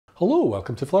Hello,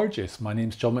 welcome to Flower Juice. My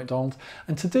name's John McDonald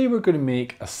and today we're going to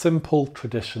make a simple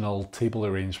traditional table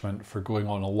arrangement for going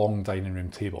on a long dining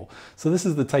room table. So this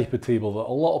is the type of table that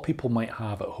a lot of people might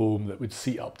have at home that would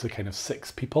seat up to kind of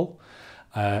 6 people.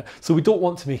 So we don't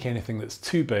want to make anything that's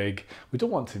too big, we don't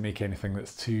want to make anything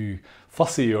that's too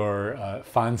fussy or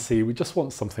fancy, we just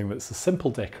want something that's a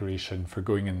simple decoration for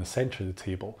going in the centre of the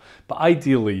table. But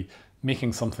ideally,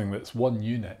 making something that's one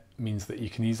unit means that you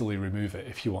can easily remove it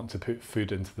if you want to put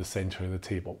food into the centre of the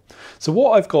table. So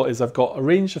what I've got is I've got a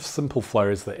range of simple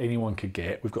flowers that anyone could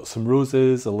get. We've got some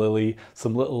roses, a lily,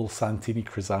 some little Santini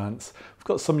chrysanthemums, we've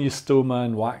got some eustoma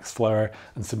and wax flower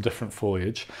and some different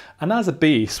foliage. And as a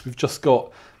base, we've just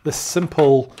got this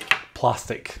simple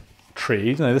plastic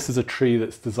tray. Now this is a tray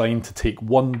that's designed to take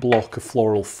 1 block of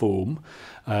floral foam.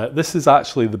 This is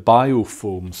actually the bio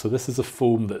foam, so this is a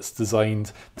foam that's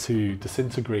designed to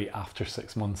disintegrate after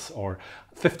 6 months, or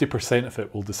 50% of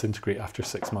it will disintegrate after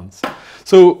 6 months.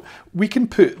 So we can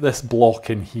put this block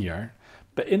in here,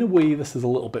 but in a way this is a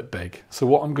little bit big. So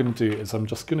what I'm going to do is I'm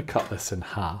just going to cut this in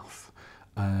half.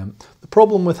 The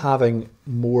problem with having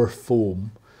more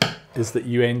foam is that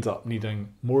you end up needing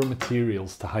more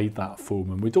materials to hide that foam,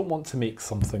 and we don't want to make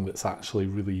something that's actually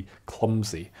really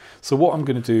clumsy. So what I'm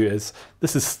going to do is,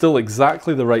 this is still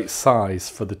exactly the right size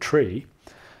for the tray,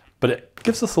 but it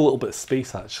gives us a little bit of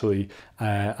space actually,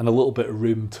 and a little bit of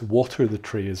room to water the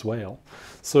tray as well.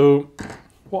 So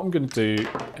what I'm going to do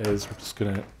is we're just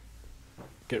going to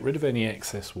get rid of any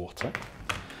excess water,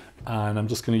 and I'm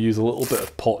just going to use a little bit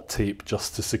of pot tape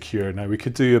just to secure. Now we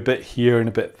could do a bit here and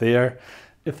a bit there.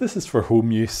 If this is for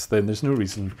home use, then there's no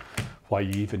reason why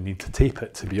you even need to tape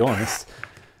it, to be honest.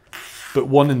 But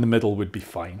one in the middle would be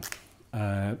fine.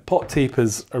 Pot tape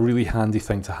is a really handy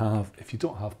thing to have. If you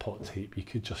don't have pot tape, you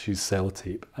could just use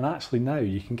sellotape. And actually now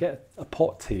you can get a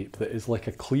pot tape that is like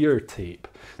a clear tape.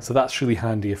 So that's really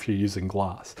handy if you're using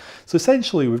glass. So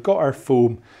essentially we've got our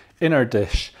foam in our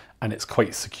dish and it's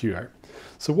quite secure.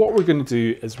 So what we're going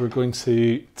to do is we're going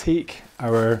to take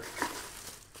our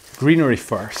greenery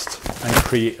first and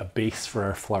create a base for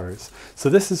our flowers.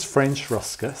 So this is French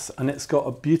ruscus and it's got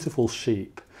a beautiful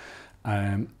shape.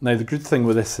 Now the good thing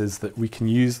with this is that we can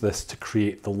use this to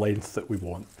create the length that we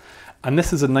want. And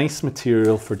this is a nice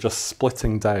material for just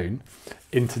splitting down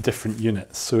into different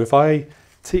units. So if I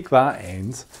take that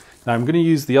end, now I'm going to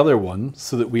use the other one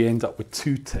so that we end up with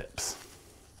 2 tips.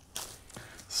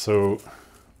 So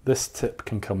this tip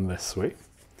can come this way.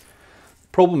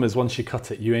 Problem is, once you cut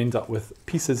it, you end up with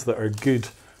pieces that are good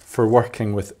for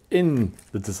working within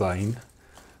the design,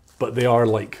 but they are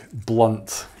like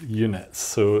blunt units,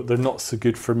 so they're not so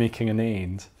good for making an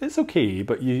end. It's okay,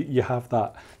 but you have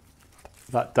that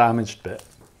damaged bit.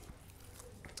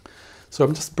 So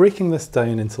I'm just breaking this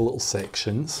down into little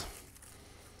sections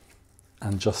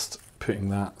and just putting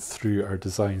that through our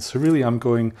design. So really I'm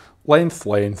going length,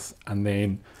 length, and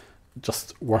then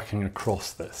just working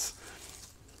across this.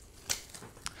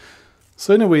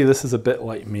 So in a way this is a bit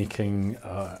like making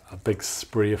a big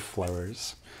spray of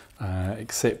flowers,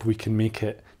 except we can make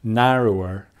it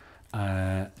narrower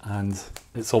and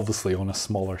it's obviously on a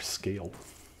smaller scale.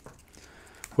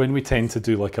 When we tend to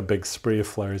do like a big spray of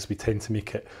flowers, we tend to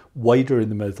make it wider in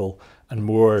the middle and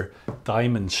more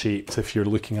diamond shaped if you're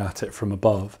looking at it from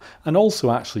above. And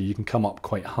also actually you can come up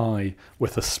quite high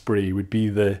with a spray, would be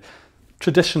the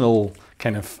traditional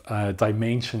kind of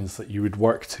dimensions that you would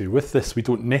work to. With this, we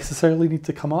don't necessarily need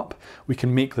to come up. We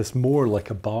can make this more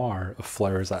like a bar of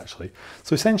flowers actually.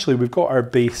 So essentially we've got our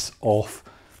base of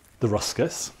the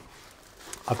ruscus.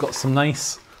 I've got some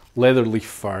nice leatherleaf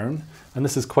fern, and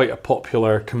this is quite a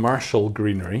popular commercial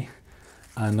greenery.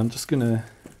 And I'm just gonna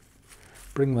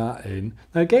bring that in.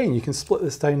 Now again, you can split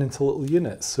this down into little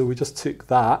units. So we just took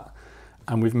that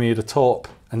and we've made a top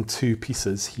and 2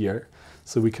 pieces here.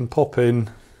 So we can pop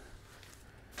in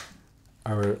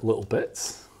our little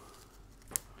bits.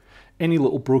 Any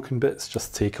little broken bits,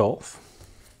 just take off.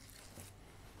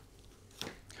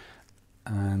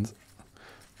 And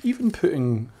even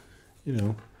putting, you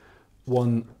know,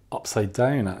 one upside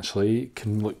down actually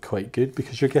can look quite good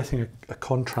because you're getting a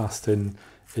contrast in,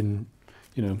 you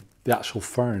know, the actual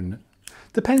fern.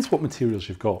 Depends what materials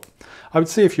you've got. I would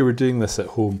say if you were doing this at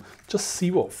home, just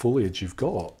see what foliage you've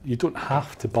got. You don't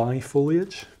have to buy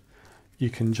foliage. You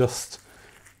can just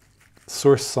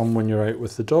source some when you're out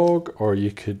with the dog, or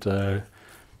you could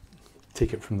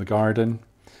take it from the garden.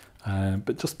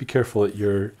 But just be careful that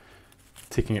you're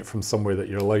taking it from somewhere that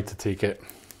you're allowed to take it,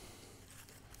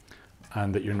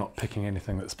 and that you're not picking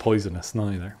anything that's poisonous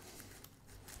neither.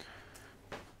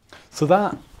 So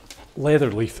that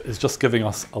leather leaf is just giving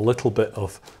us a little bit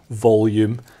of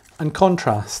volume and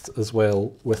contrast as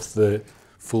well with the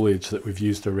foliage that we've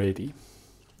used already.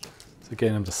 So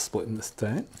again, I'm just splitting this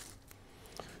down.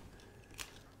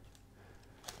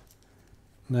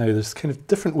 Now there's kind of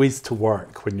different ways to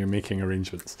work when you're making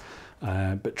arrangements,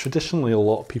 but traditionally a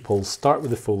lot of people start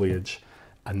with the foliage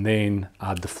and then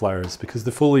add the flowers, because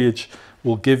the foliage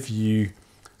will give you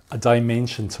a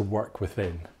dimension to work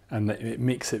within, and it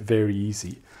makes it very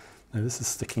easy. Now this is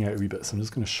sticking out a wee bit, so I'm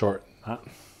just going to shorten that.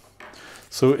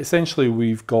 So essentially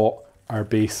we've got our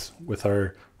base with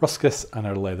our ruscus and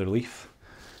our leather leaf.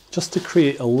 Just to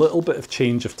create a little bit of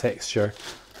change of texture,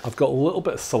 I've got a little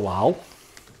bit of salal.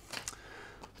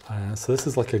 So this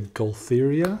is like a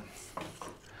Gualtheria.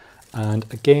 And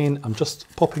again, I'm just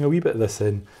popping a wee bit of this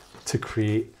in to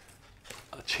create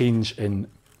a change in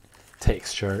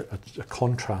texture, a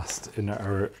contrast in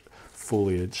our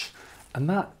foliage. And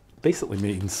that basically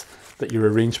means that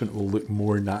your arrangement will look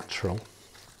more natural.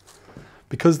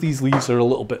 Because these leaves are a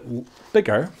little bit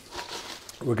bigger,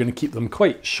 we're going to keep them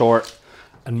quite short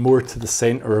and more to the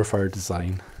center of our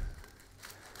design.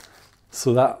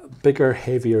 So that bigger,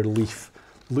 heavier leaf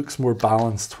looks more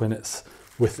balanced when it's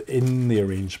within the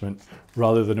arrangement,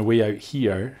 rather than away out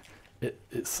here,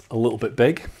 it's a little bit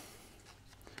big.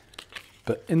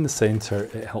 But in the center,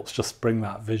 it helps just bring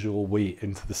that visual weight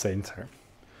into the center.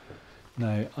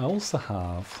 Now, I also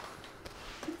have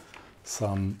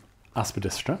some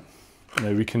aspidistra.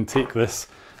 Now we can take this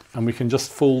and we can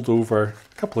just fold over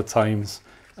a couple of times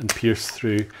and pierce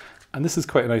through. And this is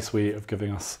quite a nice way of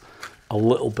giving us a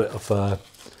little bit of a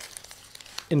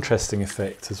interesting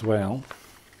effect as well.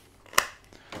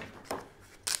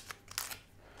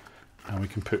 And we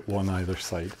can put one either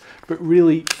side. But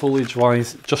really, foliage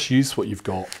wise, just use what you've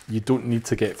got. You don't need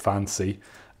to get fancy.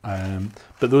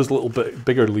 But those little bit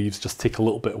bigger leaves just take a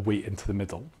little bit of weight into the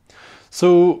middle.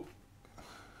 So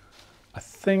I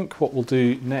think what we'll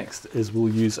do next is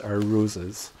we'll use our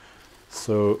roses.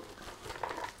 So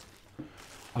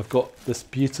I've got this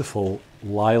beautiful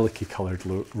lilac-y coloured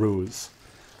rose.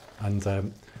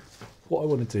 And what I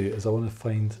want to do is I want to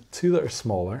find two that are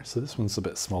smaller. So this one's a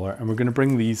bit smaller, and we're going to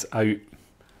bring these out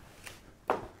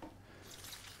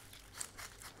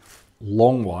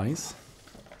longwise.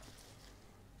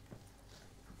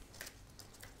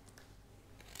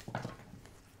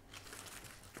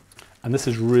 And this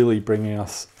is really bringing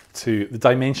us to the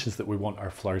dimensions that we want our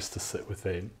flowers to sit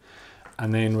within.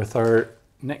 And then with our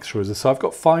next roses, so I've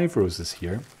got 5 roses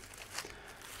here.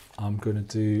 I'm going to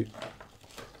do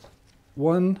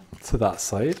one to that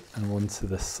side and one to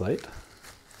this side.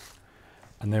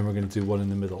 And then we're going to do one in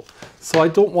the middle. So I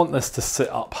don't want this to sit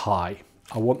up high.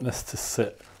 I want this to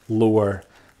sit lower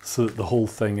so that the whole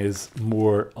thing is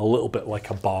more a little bit like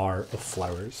a bar of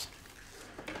flowers.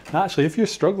 Now actually, if you're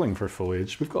struggling for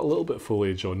foliage, we've got a little bit of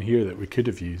foliage on here that we could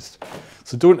have used.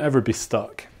 So don't ever be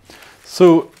stuck.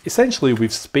 So essentially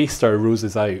we've spaced our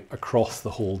roses out across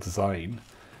the whole design.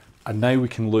 And now we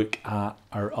can look at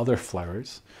our other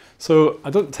flowers. So I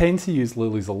don't tend to use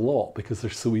lilies a lot because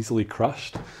they're so easily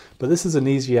crushed, but this is an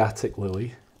Asiatic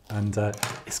lily, and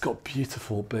it's got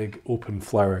beautiful big open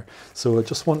flower. So I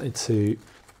just wanted to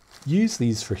use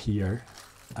these for here,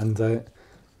 and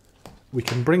we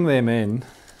can bring them in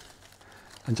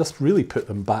and just really put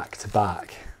them back to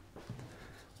back.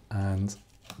 And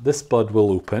this bud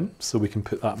will open, so we can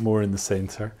put that more in the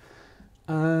center.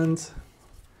 And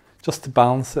just to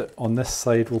balance it, on this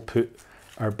side we'll put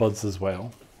our buds as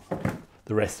well,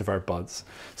 the rest of our buds.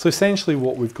 So essentially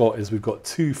what we've got is we've got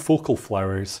 2 focal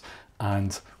flowers,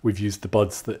 and we've used the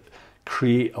buds that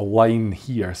create a line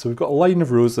here. So we've got a line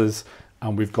of roses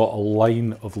and we've got a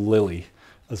line of lily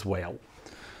as well.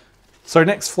 So our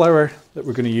next flower that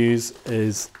we're going to use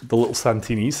is the little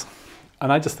santinis,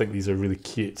 and I just think these are really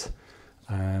cute.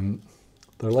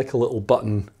 They're like a little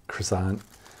button chrysanthemum.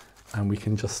 And we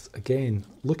can just, again,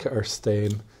 look at our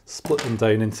stem, split them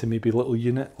down into maybe a little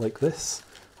unit like this,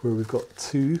 where we've got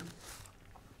 2.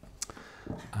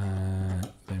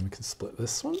 Then we can split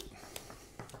this one.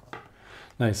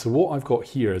 Now, so what I've got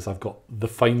here is I've got the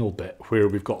final bit where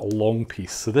we've got a long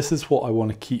piece. So this is what I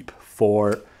want to keep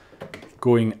for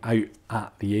going out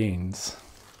at the ends.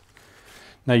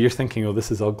 Now you're thinking, oh, this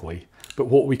is ugly. But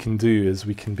what we can do is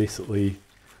we can basically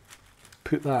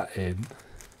put that in.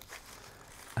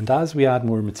 And as we add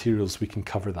more materials, we can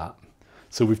cover that.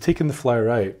 So we've taken the flower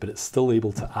out, but it's still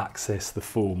able to access the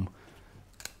foam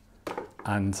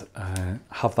and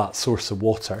have that source of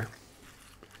water.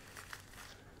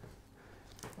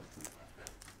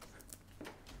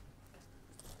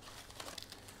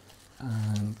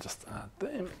 And just add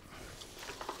them.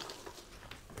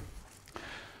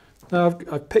 Now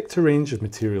I've picked a range of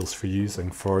materials for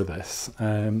using for this.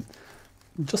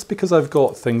 just because I've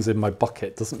got things in my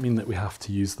bucket doesn't mean that we have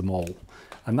to use them all.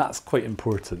 And that's quite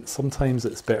important. Sometimes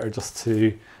it's better just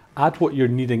to add what you're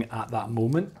needing at that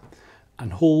moment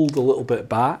and hold a little bit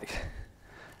back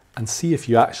and see if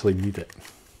you actually need it.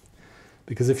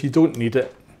 Because if you don't need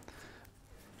it,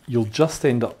 you'll just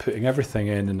end up putting everything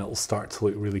in and it'll start to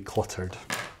look really cluttered.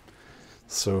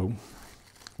 So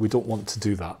we don't want to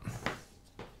do that.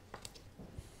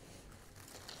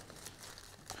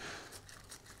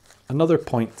 Another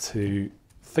point to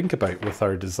think about with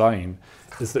our design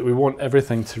is that we want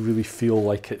everything to really feel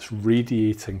like it's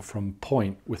radiating from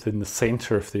point within the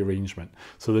center of the arrangement.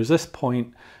 So there's this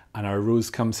point and our rose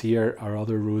comes here, our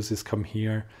other roses come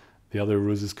here, the other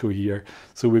roses go here.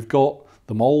 So we've got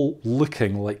them all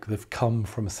looking like they've come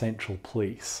from a central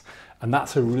place. And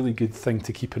that's a really good thing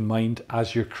to keep in mind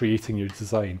as you're creating your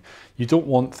design. You don't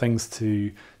want things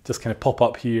to just kind of pop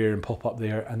up here and pop up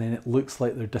there and then it looks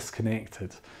like they're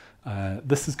disconnected.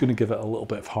 This is going to give it a little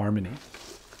bit of harmony.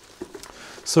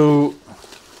 So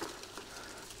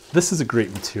this is a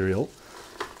great material.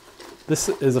 This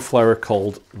is a flower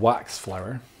called wax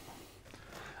flower.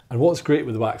 And what's great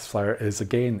with the wax flower is,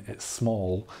 again, it's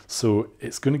small, so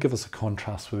it's going to give us a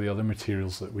contrast with the other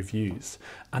materials that we've used.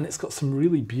 And it's got some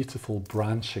really beautiful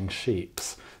branching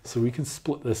shapes. So we can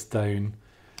split this down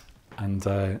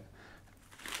and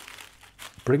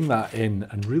bring that in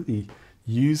and really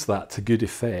use that to good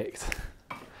effect.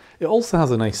 It also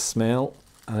has a nice smell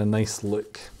and a nice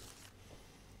look,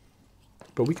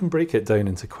 but we can break it down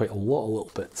into quite a lot of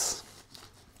little bits.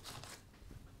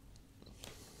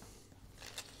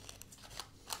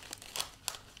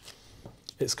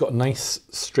 It's got a nice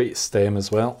straight stem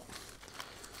as well,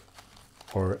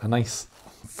 or a nice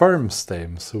firm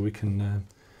stem, so we can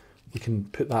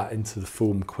put that into the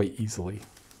foam quite easily.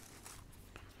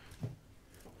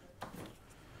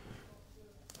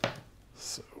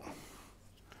 So,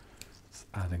 just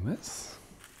adding this.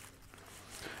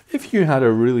 If you had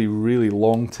a really, really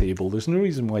long table, there's no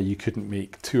reason why you couldn't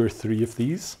make 2 or 3 of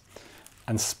these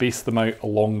and space them out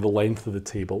along the length of the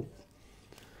table.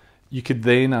 You could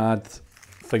then add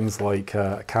things like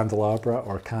a candelabra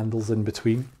or candles in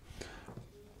between.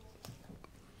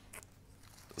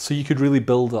 So you could really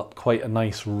build up quite a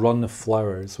nice run of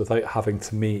flowers without having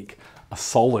to make a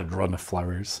solid run of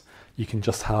flowers. You can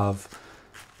just have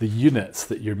the units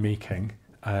that you're making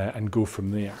and go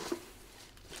from there.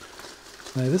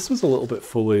 Now this was a little bit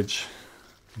foliage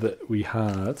that we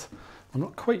had. I'm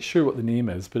not quite sure what the name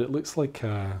is, but it looks like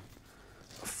a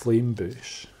flame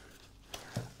bush.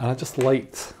 And I just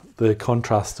liked the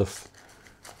contrast of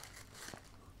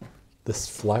this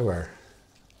flower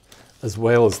as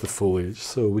well as the foliage.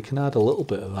 So we can add a little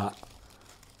bit of that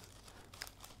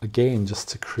again, just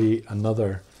to create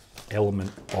another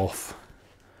element of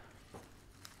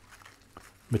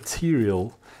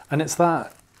material. And it's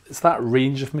that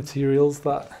range of materials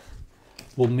that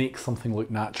will make something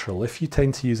look natural. If you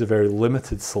tend to use a very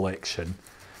limited selection,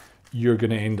 you're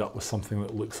going to end up with something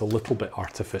that looks a little bit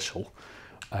artificial.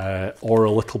 Or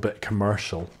a little bit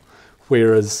commercial.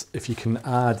 Whereas if you can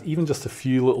add even just a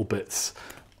few little bits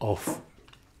of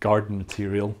garden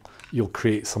material, you'll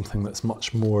create something that's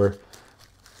much more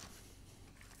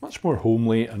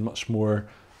homely and much more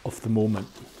of the moment.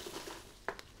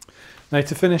 Now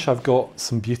to finish, I've got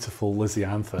some beautiful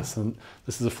lisianthus, and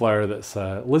this is a flower that's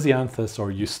lisianthus or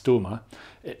eustoma.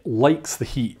 It likes the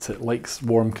heat, it likes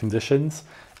warm conditions,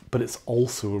 but it's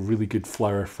also a really good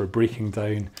flower for breaking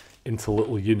down into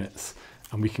little units,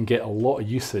 and we can get a lot of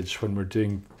usage when we're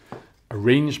doing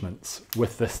arrangements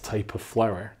with this type of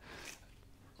flower.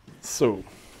 So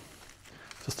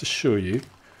just to show you,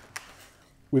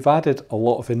 we've added a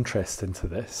lot of interest into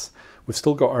this. We've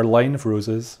still got our line of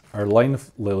roses, our line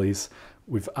of lilies,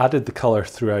 we've added the colour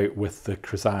throughout with the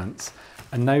chrysanthemums,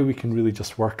 and now we can really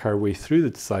just work our way through the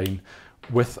design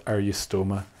with our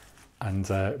eustoma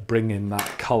and bring in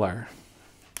that colour.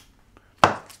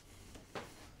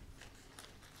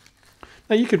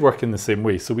 Now you could work in the same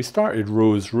way. So we started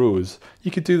rose, rose.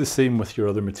 You could do the same with your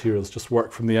other materials, just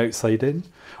work from the outside in,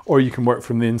 or you can work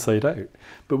from the inside out.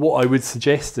 But what I would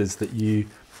suggest is that you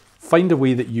find a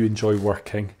way that you enjoy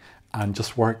working and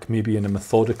just work maybe in a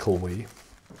methodical way.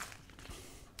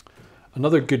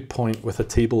 Another good point with a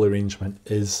table arrangement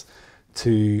is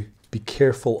to be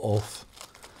careful of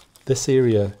this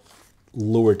area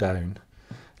lower down.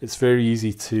 It's very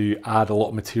easy to add a lot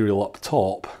of material up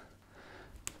top,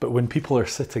 but when people are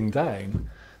sitting down,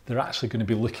 they're actually going to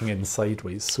be looking in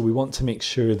sideways. So we want to make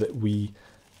sure that we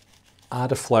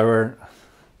add a flower,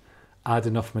 add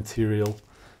enough material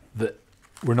that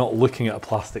we're not looking at a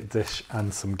plastic dish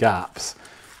and some gaps.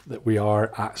 that we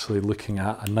are actually looking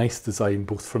at a nice design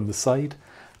both from the side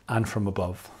and from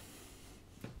above.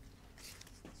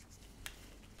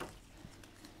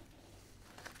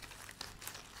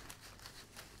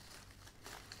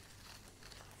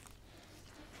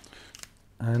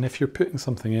 And if you're putting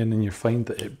something in and you find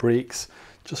that it breaks,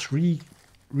 just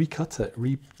recut it,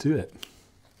 redo it.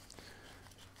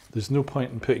 There's no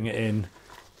point in putting it in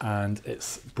and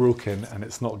it's broken and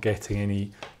it's not getting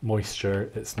any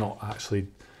moisture, it's not actually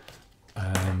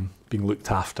being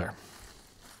looked after.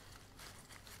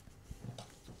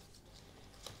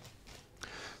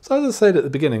 So as I said at the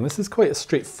beginning, this is quite a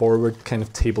straightforward kind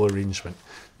of table arrangement.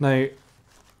 Now,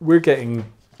 we're getting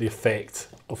the effect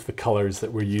of the colours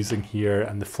that we're using here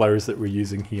and the flowers that we're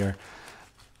using here.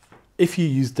 If you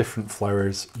use different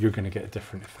flowers, you're going to get a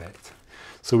different effect.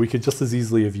 So we could just as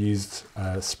easily have used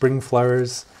spring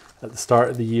flowers at the start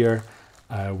of the year.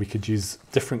 We could use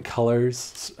different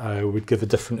colours, would give a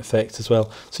different effect as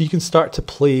well. So you can start to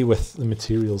play with the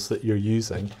materials that you're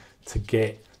using to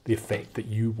get the effect that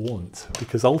you want,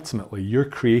 because ultimately you're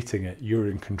creating it, you're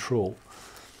in control.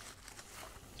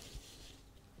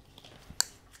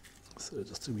 So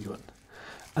just a wee one.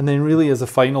 And then really as a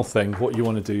final thing, what you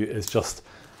want to do is just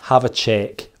have a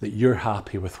check that you're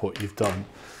happy with what you've done.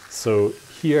 So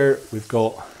here we've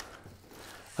got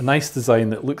a nice design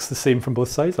that looks the same from both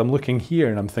sides. I'm looking here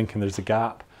and I'm thinking there's a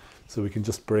gap. So we can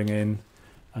just bring in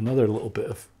another little bit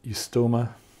of eustoma,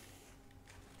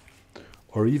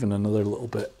 or even another little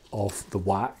bit of the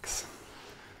wax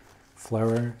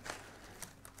flower,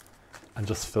 and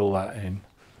just fill that in.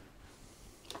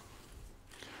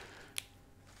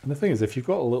 And the thing is, if you've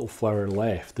got a little flower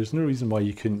left, there's no reason why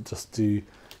you couldn't just do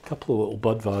a couple of little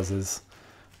bud vases,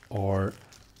 or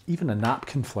even a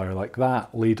napkin flower like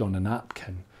that laid on a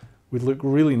napkin would look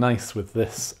really nice with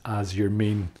this as your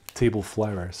main table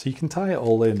flower. So you can tie it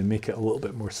all in and make it a little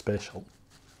bit more special.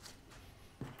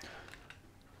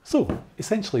 So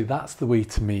essentially that's the way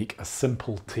to make a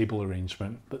simple table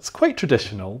arrangement that's quite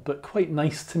traditional but quite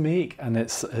nice to make, and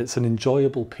it's an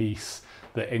enjoyable piece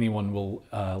that anyone will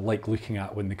like looking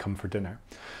at when they come for dinner.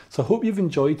 So I hope you've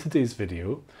enjoyed today's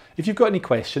video. If you've got any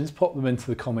questions, pop them into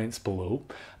the comments below.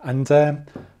 And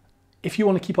if you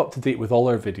want to keep up to date with all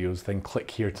our videos, then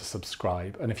click here to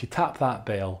subscribe. And if you tap that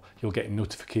bell, you'll get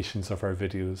notifications of our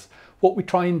videos. What we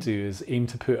try and do is aim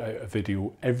to put out a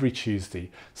video every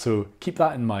Tuesday. So keep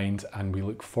that in mind, and we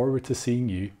look forward to seeing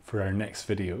you for our next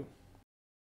video.